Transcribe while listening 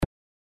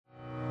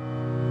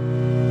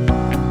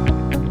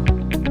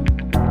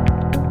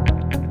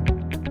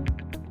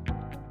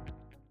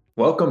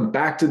Welcome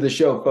back to the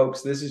show,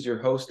 folks. This is your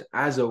host,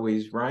 as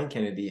always, Ryan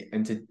Kennedy.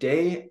 And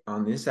today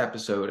on this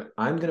episode,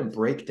 I'm going to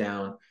break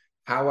down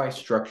how I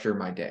structure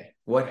my day,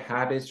 what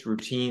habits,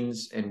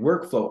 routines, and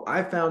workflow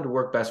I found to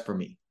work best for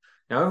me.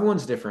 Now,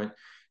 everyone's different,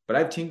 but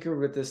I've tinkered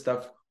with this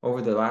stuff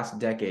over the last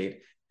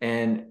decade.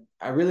 And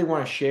I really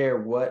want to share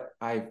what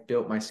I've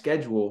built my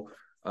schedule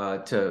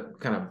to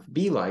kind of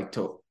be like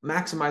to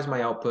maximize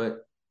my output,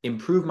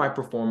 improve my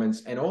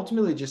performance, and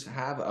ultimately just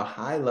have a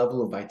high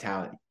level of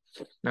vitality.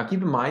 Now,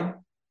 keep in mind,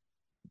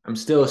 I'm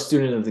still a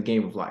student of the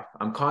game of life.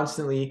 I'm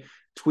constantly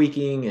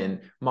tweaking and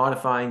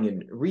modifying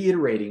and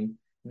reiterating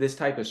this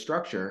type of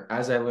structure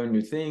as I learn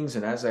new things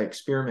and as I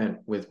experiment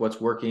with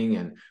what's working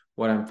and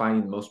what I'm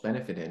finding the most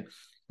benefit in.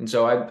 And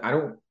so I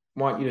don't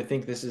want you to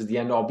think this is the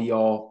end all be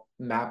all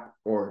map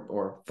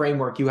or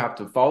framework you have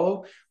to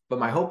follow. But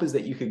my hope is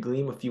that you could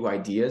glean a few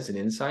ideas and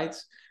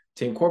insights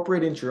to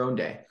incorporate into your own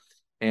day.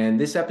 And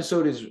this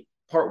episode is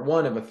part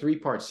one of a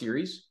three-part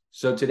series.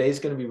 So today's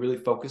going to be really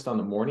focused on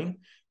the morning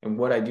and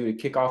what I do to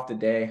kick off the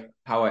day,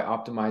 how I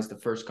optimize the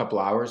first couple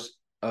hours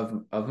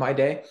of my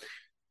day.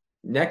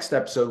 Next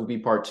episode will be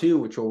part two,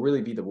 which will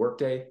really be the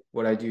workday,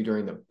 what I do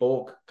during the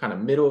bulk, kind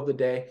of middle of the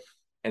day.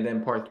 And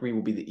then part three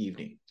will be the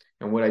evening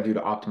and what I do to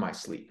optimize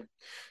sleep.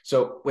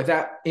 So with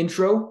that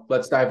intro,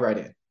 let's dive right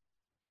in.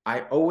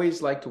 I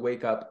always like to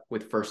wake up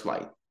with first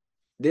light.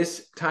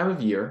 This time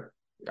of year,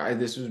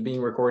 this was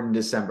being recorded in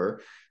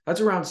December,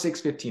 that's around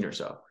 6:15 or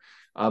so.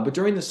 But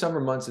during the summer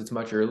months, it's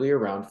much earlier,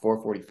 around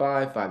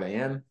 4:45, 5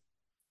 a.m.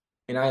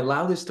 And I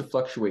allow this to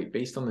fluctuate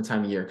based on the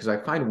time of year because I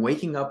find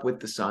waking up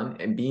with the sun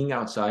and being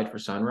outside for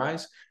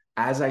sunrise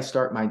as I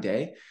start my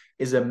day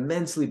is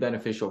immensely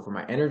beneficial for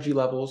my energy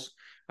levels.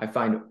 I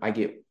find I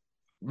get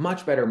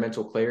much better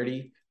mental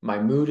clarity. My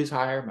mood is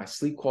higher, my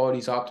sleep quality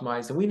is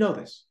optimized. And we know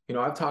this.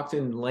 I've talked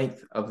in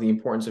length of the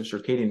importance of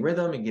circadian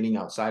rhythm and getting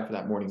outside for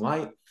that morning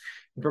light.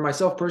 And for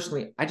myself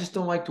personally, I just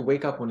don't like to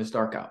wake up when it's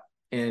dark out.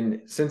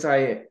 And since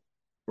I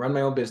run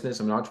my own business,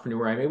 I'm an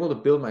entrepreneur, I'm able to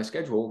build my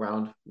schedule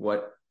around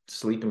what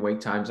sleep and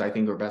wake times I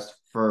think are best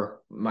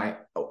for my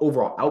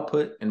overall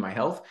output and my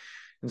health.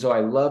 And so I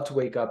love to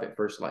wake up at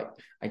first light.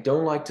 I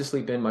don't like to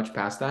sleep in much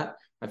past that.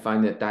 I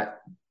find that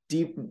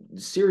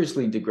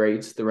seriously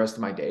degrades the rest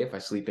of my day if I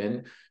sleep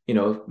in,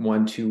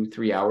 1, 2,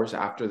 3 hours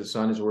after the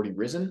sun has already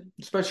risen,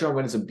 especially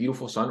when it's a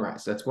beautiful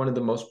sunrise. That's one of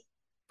the most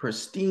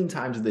pristine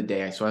times of the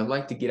day. So I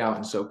like to get out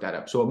and soak that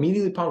up. So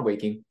immediately upon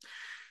waking,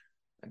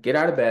 I get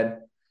out of bed,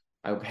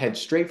 I head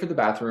straight for the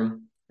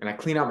bathroom, and I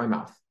clean out my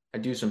mouth. I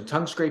do some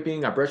tongue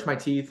scraping. I brush my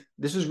teeth.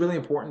 This is really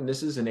important.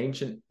 This is an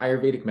ancient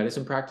Ayurvedic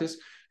medicine practice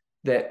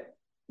that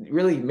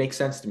really makes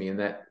sense to me, and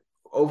that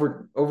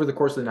over the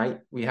course of the night,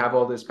 we have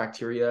all this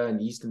bacteria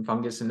and yeast and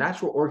fungus and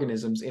natural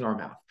organisms in our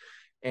mouth.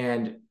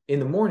 And in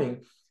the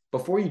morning,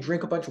 before you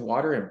drink a bunch of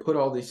water and put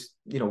all this,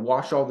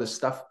 wash all this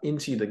stuff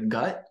into the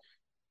gut,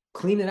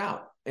 clean it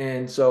out.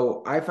 And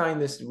so I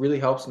find this really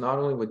helps not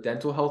only with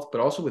dental health,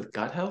 but also with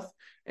gut health.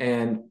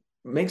 And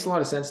makes a lot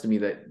of sense to me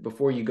that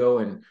before you go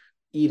and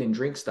eat and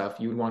drink stuff,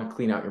 you would want to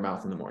clean out your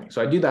mouth in the morning. So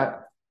I do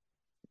that.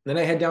 Then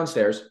I head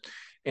downstairs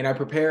and I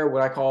prepare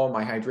what I call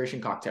my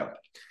hydration cocktail.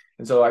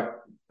 And so I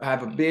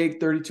have a big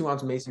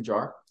 32-ounce mason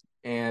jar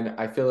and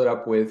I fill it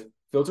up with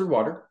filtered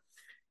water.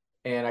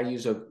 And I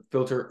use a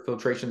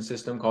filtration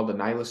system called the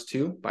Nihilus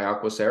 2 by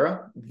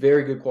Aquacera.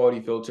 Very good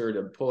quality filter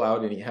to pull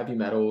out any heavy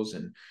metals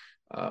and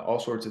all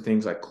sorts of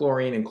things like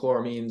chlorine and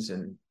chloramines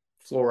and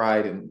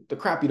fluoride and the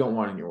crap you don't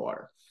want in your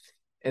water.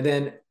 And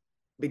then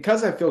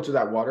because I filter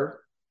that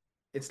water,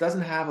 it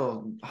doesn't have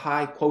a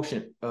high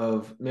quotient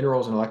of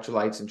minerals and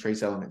electrolytes and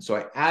trace elements. So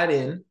I add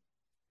in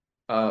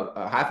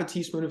a half a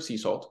teaspoon of sea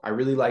salt. I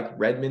really like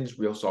Redmond's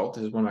Real Salt.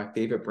 This is one of my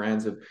favorite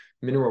brands of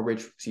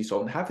mineral-rich sea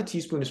salt. And half a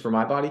teaspoon is for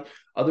my body.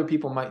 Other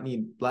people might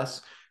need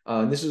less.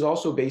 And this is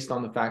also based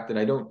on the fact that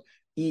I don't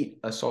eat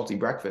a salty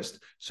breakfast.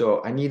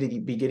 So I need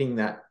to be getting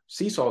that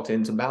sea salt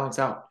in to balance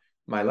out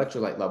my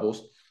electrolyte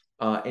levels.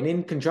 And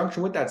in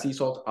conjunction with that sea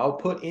salt, I'll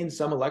put in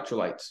some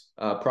electrolytes,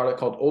 a product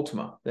called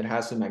Ultima that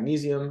has some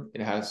magnesium,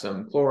 it has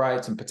some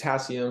chloride, some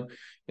potassium.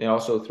 It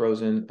also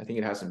throws in, I think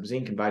it has some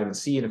zinc and vitamin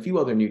C and a few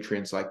other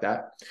nutrients like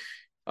that.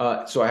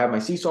 So I have my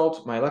sea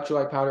salt, my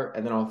electrolyte powder,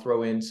 and then I'll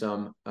throw in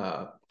some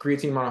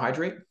creatine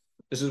monohydrate.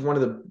 This is one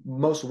of the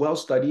most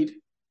well-studied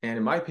and,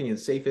 in my opinion,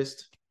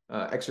 safest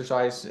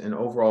exercise and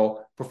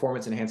overall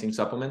performance-enhancing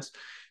supplements.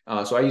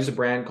 So I use a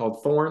brand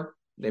called Thorne.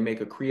 They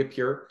make a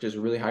Creapure, which is a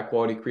really high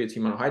quality creatine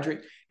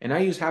monohydrate. And I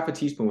use half a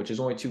teaspoon, which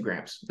is only 2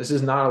 grams. This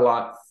is not a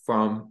lot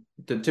from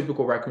the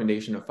typical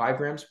recommendation of 5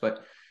 grams,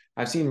 but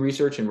I've seen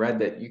research and read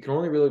that you can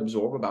only really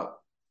absorb about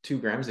 2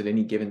 grams at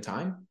any given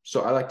time.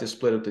 So I like to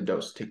split up the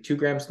dose, take 2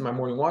 grams in my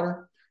morning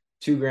water,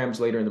 2 grams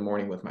later in the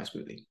morning with my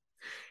smoothie.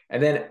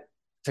 And then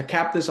to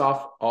cap this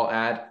off, I'll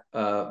add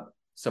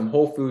some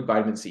whole food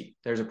vitamin C.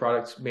 There's a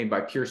product made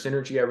by Pure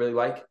Synergy I really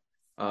like,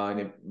 and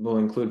it will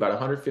include about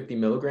 150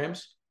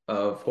 milligrams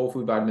of whole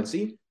food vitamin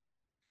C.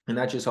 And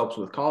that just helps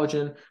with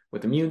collagen,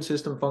 with immune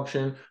system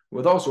function,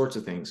 with all sorts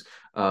of things.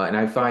 And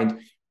I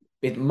find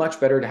it's much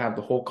better to have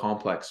the whole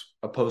complex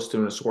opposed to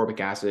an ascorbic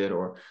acid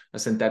or a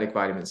synthetic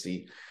vitamin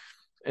C.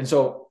 And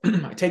so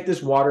I take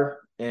this water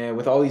and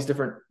with all these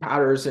different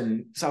powders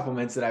and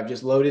supplements that I've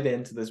just loaded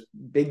into this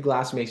big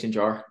glass mason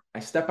jar, I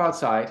step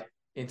outside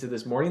into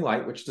this morning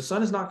light, which the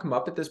sun has not come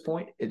up at this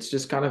point. It's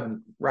just kind of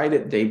right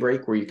at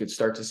daybreak where you could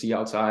start to see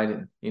outside,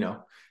 and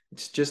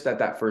it's just at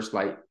that first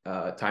light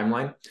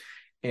timeline.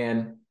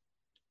 And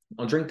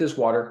I'll drink this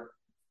water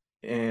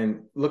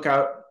and look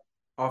out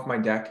off my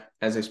deck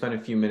as I spend a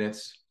few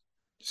minutes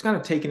just kind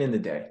of taking in the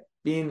day,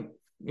 being,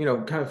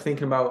 kind of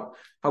thinking about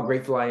how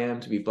grateful I am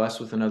to be blessed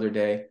with another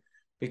day,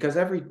 because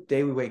every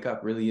day we wake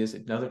up really is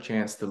another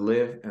chance to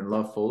live and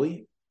love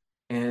fully.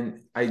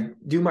 And I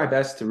do my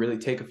best to really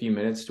take a few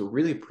minutes to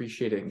really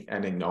appreciate it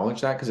and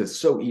acknowledge that, because it's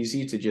so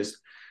easy to just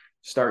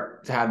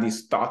start to have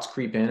these thoughts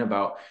creep in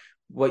about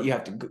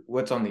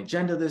what's on the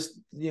agenda this,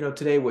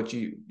 today, what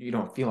you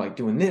don't feel like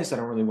doing this. I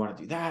don't really want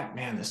to do that.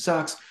 Man, this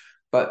sucks.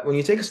 But when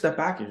you take a step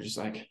back, you're just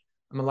like,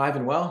 I'm alive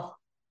and well.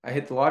 I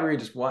hit the lottery,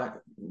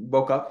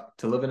 woke up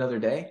to live another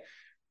day.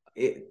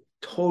 It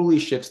totally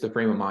shifts the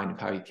frame of mind of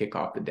how you kick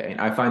off the day.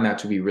 And I find that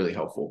to be really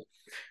helpful.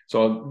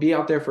 So I'll be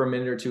out there for a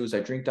minute or two as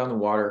I drink down the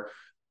water.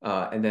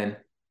 And then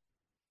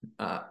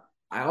I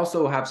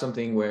also have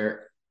something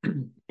where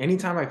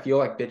anytime I feel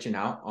like bitching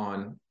out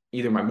on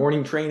either my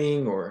morning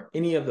training or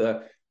any of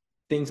the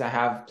things I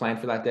have planned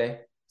for that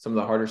day, some of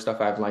the harder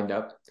stuff I've lined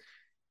up,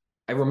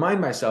 I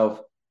remind myself,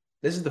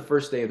 this is the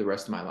first day of the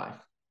rest of my life.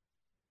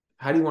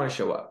 How do you want to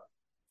show up?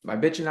 By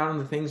bitching out on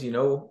the things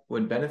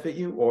would benefit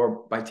you,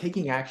 or by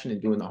taking action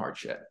and doing the hard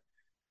shit?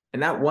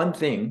 And that one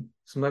thing,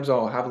 sometimes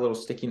I'll have a little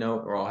sticky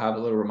note or I'll have a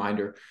little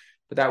reminder,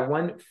 but that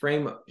one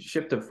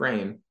shift of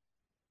frame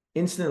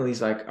instantly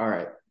is like, all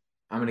right,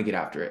 I'm going to get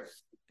after it.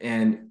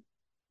 And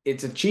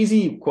it's a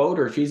cheesy quote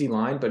or a cheesy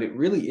line, but it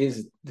really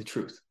is the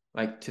truth.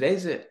 Like,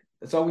 today's it.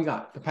 That's all we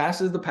got. The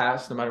past is the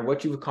past, no matter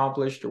what you've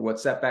accomplished or what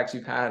setbacks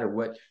you've had or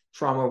what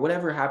trauma or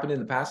whatever happened in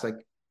the past. Like,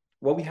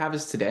 what we have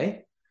is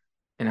today.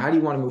 And how do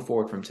you want to move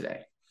forward from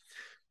today?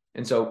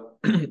 And so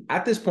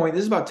at this point,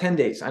 this is about 10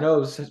 days. I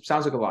know it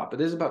sounds like a lot, but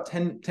this is about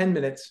 10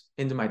 minutes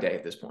into my day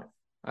at this point.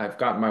 I've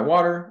gotten my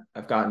water.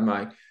 I've gotten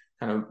my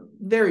kind of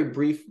very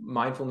brief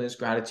mindfulness,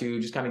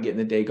 gratitude, just kind of getting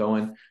the day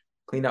going,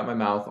 cleaned out my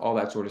mouth, all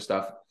that sort of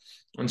stuff.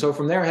 And so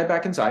from there, I head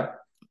back inside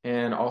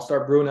and I'll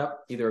start brewing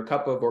up either a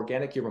cup of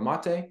organic yerba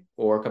mate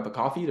or a cup of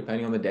coffee,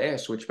 depending on the day. I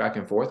switch back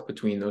and forth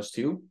between those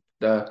two.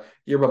 The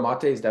yerba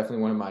mate is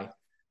definitely one of my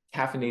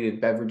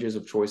caffeinated beverages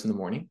of choice in the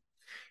morning.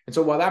 And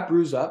so while that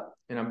brews up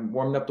and I'm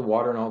warming up the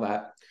water and all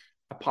that,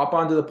 I pop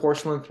onto the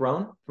porcelain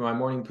throne for my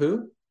morning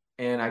poo,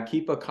 and I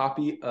keep a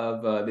copy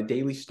of The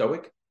Daily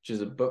Stoic, which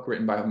is a book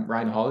written by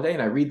Ryan Holiday,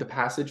 and I read the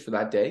passage for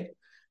that day,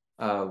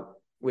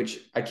 which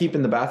I keep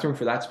in the bathroom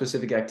for that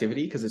specific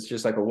activity because it's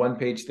just like a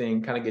one-page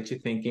thing, kind of gets you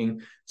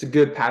thinking. It's a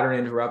good pattern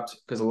interrupt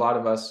because a lot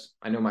of us,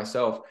 I know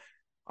myself,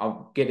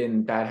 I'll get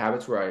in bad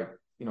habits where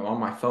on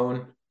my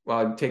phone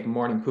while I take a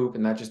morning poop,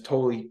 and that just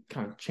totally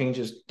kind of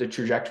changes the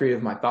trajectory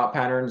of my thought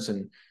patterns,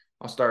 and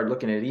I'll start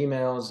looking at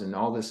emails and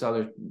all this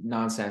other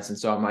nonsense. And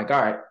so I'm like,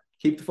 all right,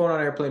 keep the phone on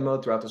airplane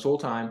mode throughout this whole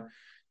time.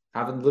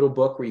 Have a little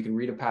book where you can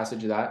read a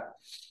passage of that.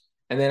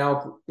 And then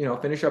I'll,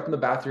 finish up in the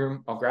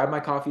bathroom. I'll grab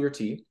my coffee or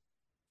tea.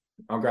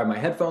 I'll grab my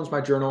headphones,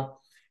 my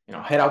journal, and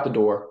I'll head out the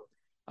door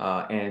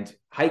and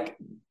hike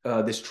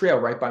this trail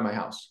right by my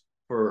house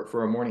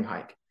for a morning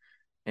hike.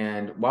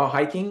 And while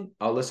hiking,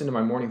 I'll listen to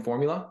my morning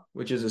formula,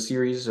 which is a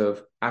series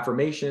of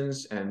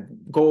affirmations and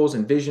goals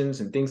and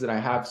visions and things that I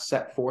have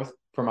set forth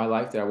for my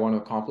life that I want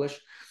to accomplish.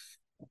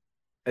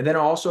 And then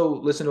I'll also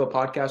listen to a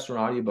podcast or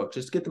an audiobook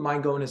just to get the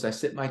mind going as I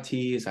sip my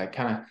tea, as I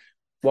kind of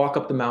walk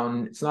up the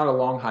mountain. It's not a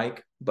long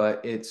hike,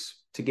 but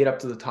it's to get up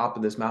to the top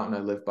of this mountain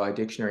I live by,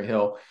 Dictionary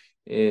Hill,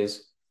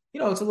 is,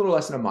 it's a little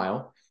less than a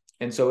mile.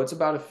 And so it's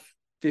about a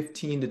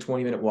 15 to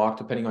 20 minute walk,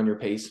 depending on your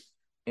pace.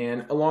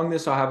 And along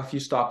this, I'll have a few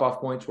stop off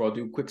points where I'll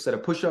do a quick set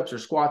of push-ups or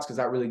squats, because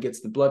that really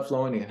gets the blood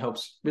flowing and it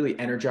helps really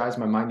energize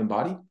my mind and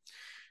body.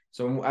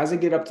 So as I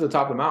get up to the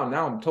top of the mountain,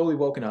 now I'm totally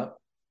woken up.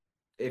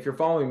 If you're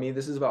following me,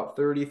 this is about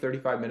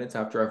 35 minutes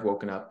after I've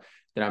woken up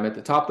that I'm at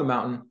the top of the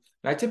mountain.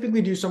 And I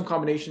typically do some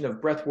combination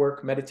of breath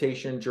work,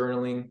 meditation,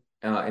 journaling,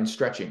 and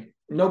stretching.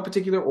 No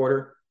particular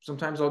order.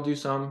 Sometimes I'll do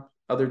some,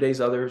 other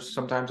days others.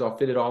 Sometimes I'll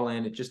fit it all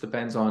in. It just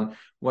depends on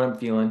what I'm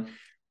feeling.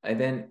 And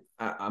then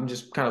I'm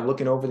just kind of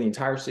looking over the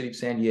entire city of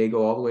San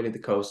Diego all the way to the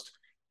coast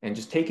and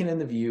just taking in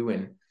the view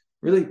and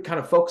really kind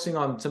of focusing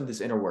on some of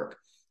this inner work.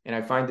 And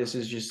I find this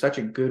is just such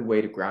a good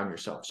way to ground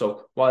yourself.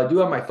 So while I do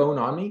have my phone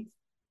on me,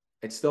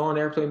 it's still on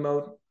airplane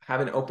mode.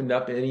 Haven't opened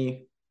up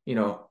any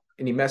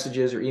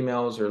messages or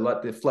emails, or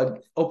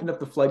open up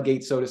the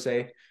floodgate, so to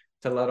say,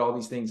 to let all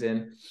these things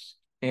in.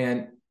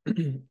 And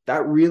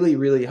that really,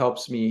 really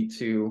helps me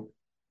to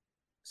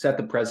set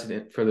the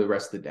precedent for the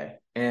rest of the day.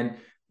 And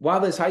while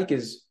this hike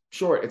is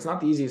short, it's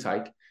not the easiest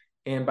hike.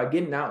 And by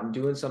getting out and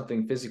doing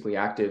something physically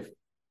active,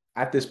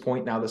 at this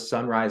point now the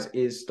sunrise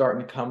is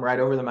starting to come right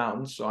over the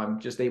mountains. So I'm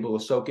just able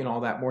to soak in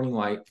all that morning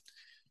light.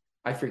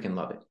 I freaking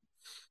love it.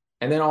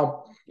 And then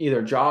I'll,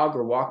 either jog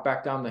or walk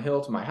back down the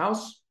hill to my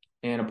house.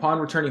 And upon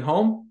returning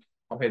home,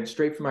 I'll head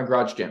straight for my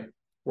garage gym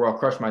where I'll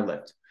crush my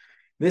lift.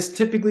 This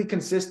typically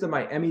consists of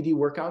my MED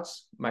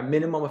workouts, my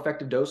minimum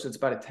effective dose. It's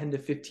about a 10 to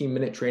 15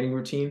 minute training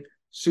routine.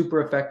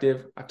 Super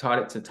effective. I've taught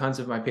it to tons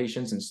of my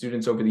patients and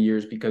students over the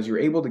years because you're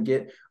able to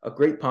get a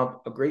great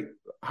pump, a great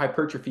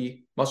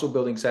hypertrophy muscle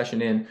building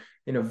session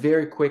in a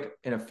very quick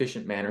and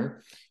efficient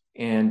manner.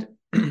 And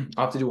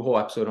I'll have to do a whole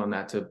episode on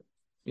that to,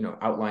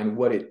 outline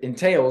what it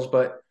entails,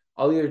 but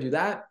I'll either do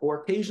that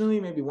or occasionally,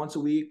 maybe once a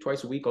week,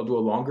 twice a week, I'll do a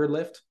longer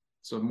lift.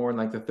 So more in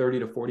like the 30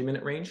 to 40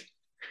 minute range.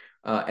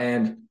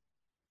 And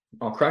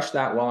I'll crush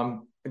that while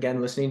I'm,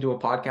 again, listening to a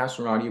podcast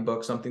or an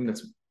audiobook, something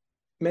that's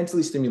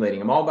mentally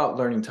stimulating. I'm all about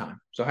learning time.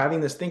 So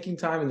having this thinking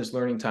time and this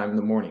learning time in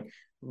the morning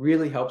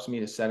really helps me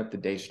to set up the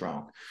day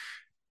strong.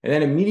 And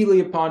then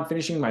immediately upon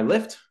finishing my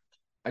lift,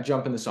 I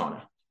jump in the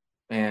sauna.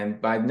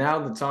 And by now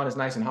the sauna is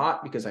nice and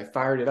hot because I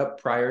fired it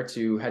up prior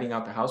to heading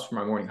out the house for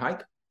my morning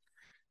hike.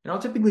 And I'll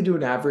typically do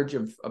an average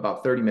of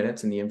about 30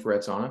 minutes in the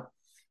infrared sauna.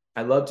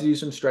 I love to do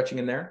some stretching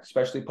in there,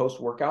 especially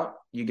post-workout.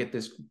 You get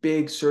this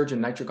big surge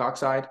in nitric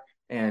oxide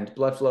and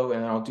blood flow,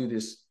 and I'll do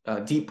this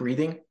deep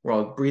breathing where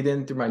I'll breathe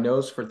in through my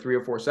nose for 3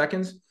 or 4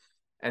 seconds.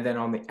 And then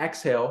on the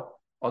exhale,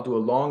 I'll do a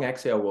long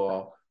exhale where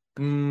I'll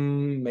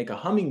make a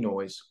humming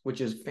noise, which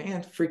is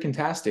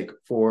fan-freaking-tastic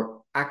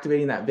for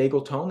activating that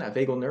vagal tone, that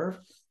vagal nerve,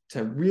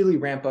 to really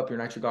ramp up your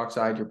nitric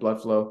oxide, your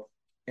blood flow.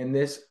 And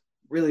this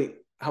really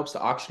helps to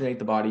oxygenate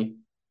the body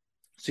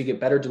so you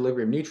get better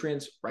delivery of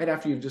nutrients right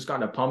after you've just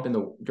gotten a pump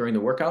during the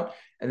workout.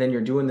 And then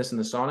you're doing this in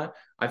the sauna.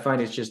 I find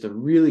it's just a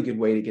really good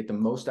way to get the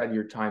most out of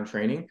your time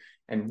training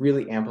and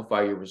really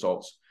amplify your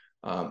results.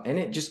 And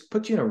it just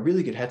puts you in a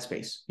really good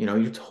headspace.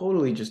 You're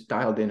totally just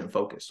dialed in and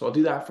focused. So I'll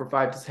do that for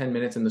 5 to 10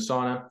 minutes in the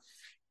sauna,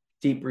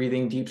 deep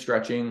breathing, deep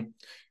stretching.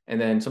 And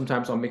then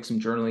sometimes I'll mix some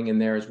journaling in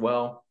there as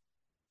well.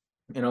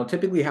 And I'll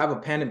typically have a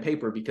pen and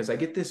paper because I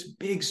get this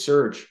big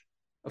surge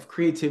of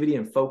creativity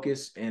and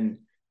focus and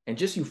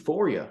just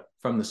euphoria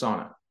from the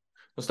sauna. I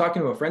was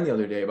talking to a friend the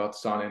other day about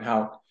the sauna and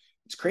how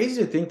it's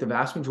crazy to think the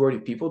vast majority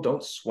of people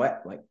don't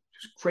sweat, like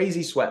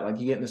crazy sweat, like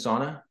you get in the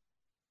sauna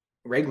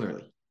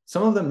regularly.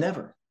 Some of them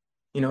never,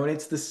 and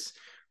it's this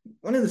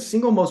one of the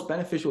single most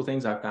beneficial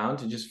things I've found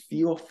to just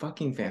feel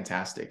fucking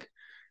fantastic.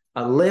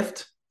 A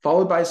lift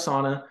followed by a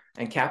sauna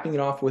and capping it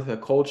off with a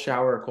cold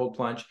shower or cold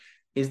plunge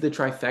is the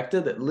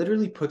trifecta that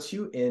literally puts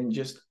you in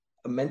just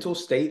a mental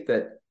state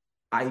that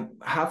I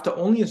have to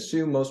only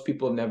assume most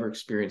people have never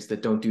experienced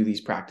that don't do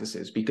these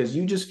practices, because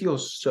you just feel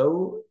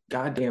so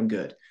goddamn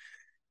good.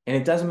 And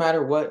it doesn't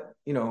matter what,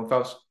 if I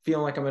was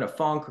feeling like I'm in a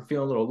funk or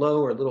feeling a little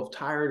low or a little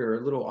tired or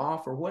a little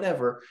off or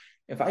whatever,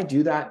 if I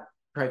do that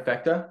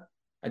trifecta,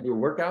 I do a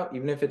workout,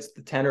 even if it's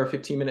the 10 or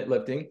 15 minute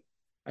lifting,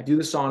 I do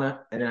the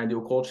sauna, and then I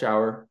do a cold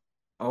shower.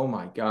 Oh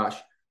my gosh,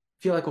 I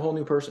feel like a whole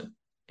new person.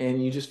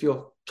 And you just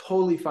feel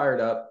totally fired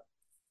up,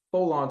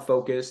 full on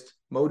focused,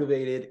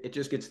 motivated. It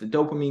just gets the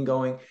dopamine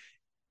going.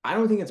 I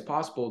don't think it's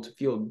possible to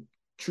feel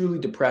truly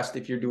depressed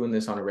if you're doing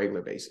this on a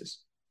regular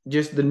basis.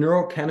 Just the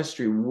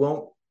neurochemistry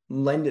won't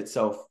lend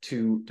itself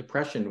to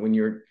depression when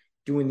you're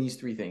doing these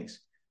 3 things.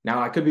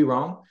 Now, I could be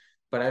wrong,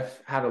 but I've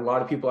had a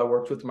lot of people I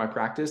worked with in my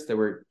practice that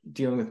were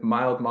dealing with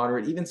mild,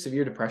 moderate, even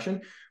severe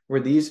depression, where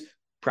these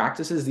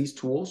practices, these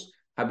tools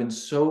have been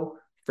so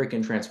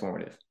freaking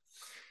transformative.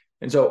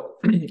 And so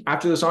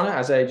after the sauna,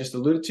 as I just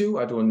alluded to,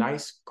 I do a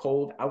nice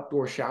cold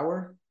outdoor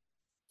shower,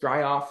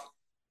 dry off,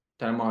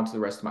 then I'm on to the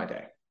rest of my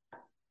day.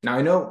 Now,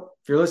 I know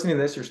if you're listening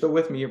to this, you're still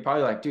with me, you're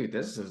probably like, dude,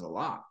 this is a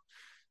lot.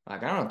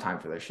 Like, I don't have time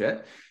for this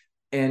shit.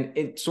 And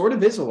it sort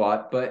of is a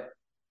lot, but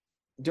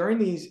during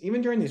these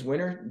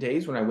winter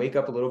days when I wake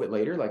up a little bit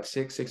later, like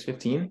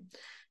 6:15,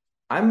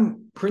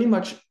 I'm pretty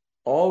much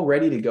all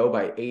ready to go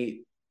by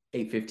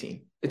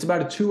 8:15. It's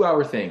about a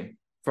 2-hour thing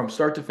from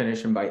start to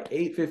finish. And by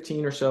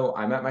 8:15 or so,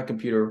 I'm at my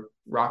computer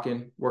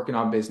rocking, working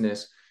on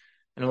business.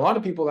 And a lot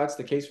of people, that's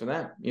the case for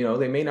them.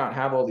 They may not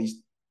have all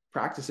these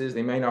practices.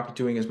 They may not be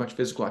doing as much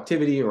physical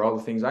activity or all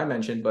the things I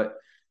mentioned, but,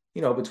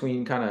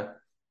 between kind of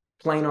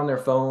playing on their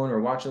phone or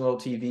watching a little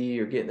TV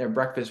or getting their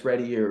breakfast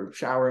ready or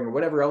showering or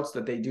whatever else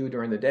that they do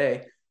during the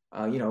day,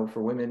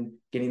 for women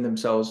getting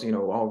themselves,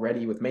 all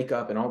ready with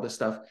makeup and all this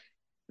stuff,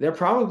 they're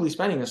probably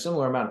spending a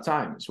similar amount of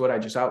time is what I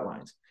just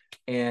outlined.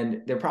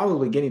 And they're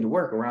probably getting to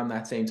work around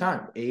that same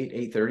time,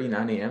 8:30,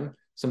 9 a.m.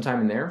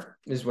 Sometime in there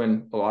is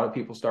when a lot of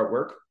people start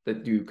work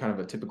that do kind of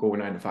a typical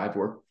 9 to 5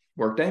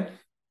 work day.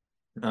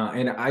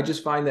 And I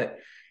just find that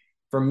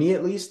for me,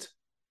 at least,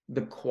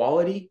 the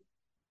quality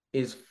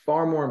is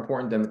far more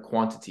important than the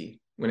quantity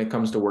when it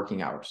comes to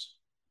working hours.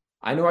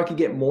 I know I could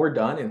get more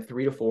done in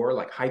 3 to 4,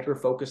 like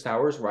hyper-focused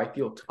hours where I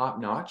feel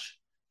top-notch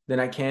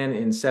than I can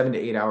in 7 to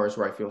 8 hours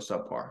where I feel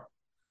subpar.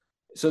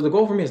 So the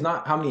goal for me is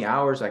not how many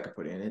hours I could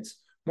put in. It's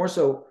more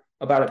so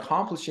about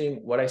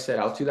accomplishing what I set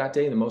out to that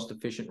day in the most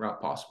efficient route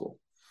possible.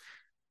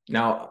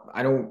 Now,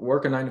 I don't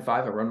work a 9 to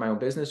 5. I run my own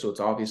business, so it's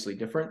obviously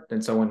different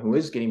than someone who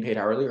is getting paid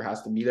hourly or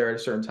has to be there at a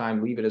certain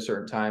time, leave at a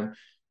certain time,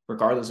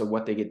 regardless of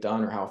what they get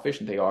done or how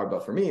efficient they are.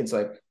 But for me, it's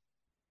like,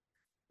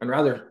 I'd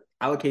rather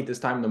allocate this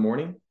time in the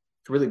morning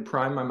to really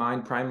prime my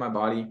mind, prime my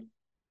body,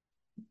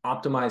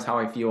 optimize how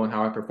I feel and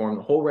how I perform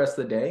the whole rest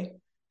of the day,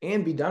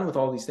 and be done with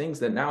all these things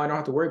that now I don't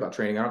have to worry about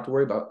training. I don't have to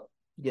worry about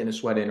getting a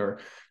sweat in or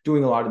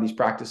doing a lot of these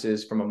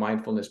practices from a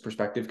mindfulness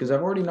perspective because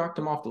I've already knocked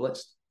them off the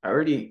list. I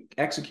already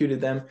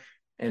executed them.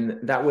 And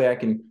that way I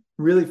can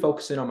really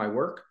focus in on my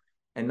work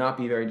and not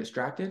be very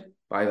distracted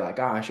by like,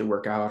 I should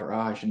work out or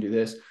I should do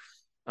this.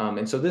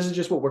 And so this is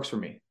just what works for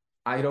me.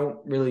 I don't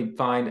really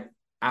find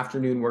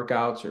afternoon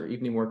workouts or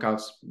evening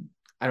workouts.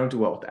 I don't do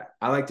well with that.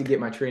 I like to get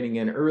my training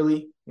in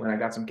early when I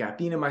got some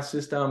caffeine in my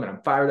system and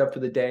I'm fired up for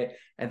the day.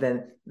 And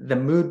then the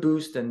mood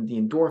boost and the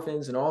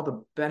endorphins and all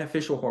the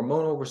beneficial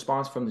hormonal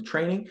response from the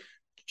training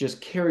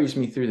just carries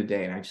me through the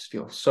day. And I just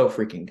feel so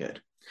freaking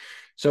good.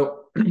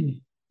 So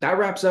that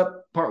wraps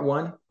up part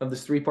 1 of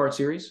this 3-part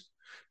series.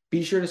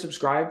 Be sure to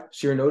subscribe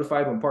so you're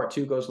notified when part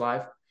 2 goes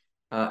live.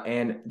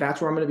 And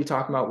that's where I'm going to be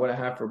talking about what I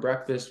have for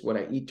breakfast, what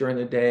I eat during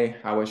the day,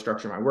 how I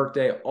structure my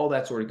workday, all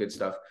that sort of good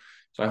stuff.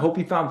 So I hope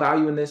you found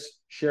value in this.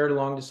 Share it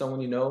along to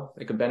someone you know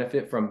that could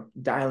benefit from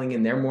dialing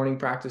in their morning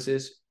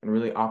practices and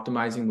really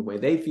optimizing the way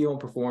they feel and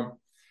perform.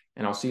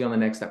 And I'll see you on the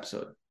next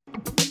episode.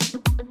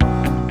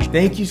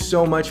 Thank you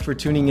so much for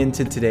tuning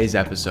into today's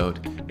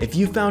episode. If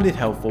you found it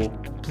helpful,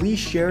 please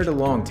share it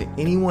along to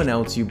anyone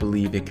else you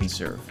believe it can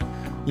serve.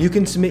 You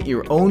can submit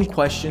your own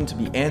question to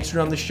be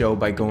answered on the show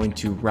by going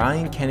to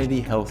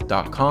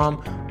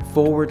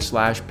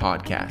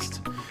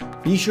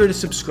ryankennedyhealth.com/podcast. Be sure to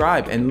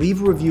subscribe and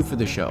leave a review for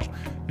the show.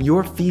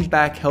 Your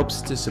feedback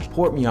helps to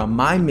support me on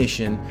my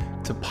mission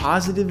to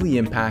positively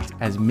impact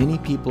as many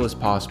people as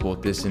possible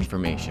with this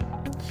information.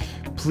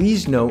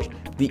 Please note,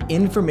 the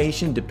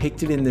information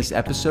depicted in this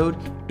episode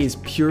is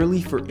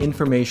purely for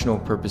informational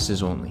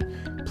purposes only.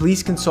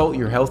 Please consult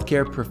your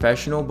healthcare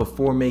professional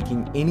before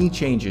making any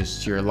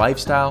changes to your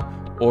lifestyle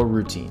or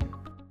routine.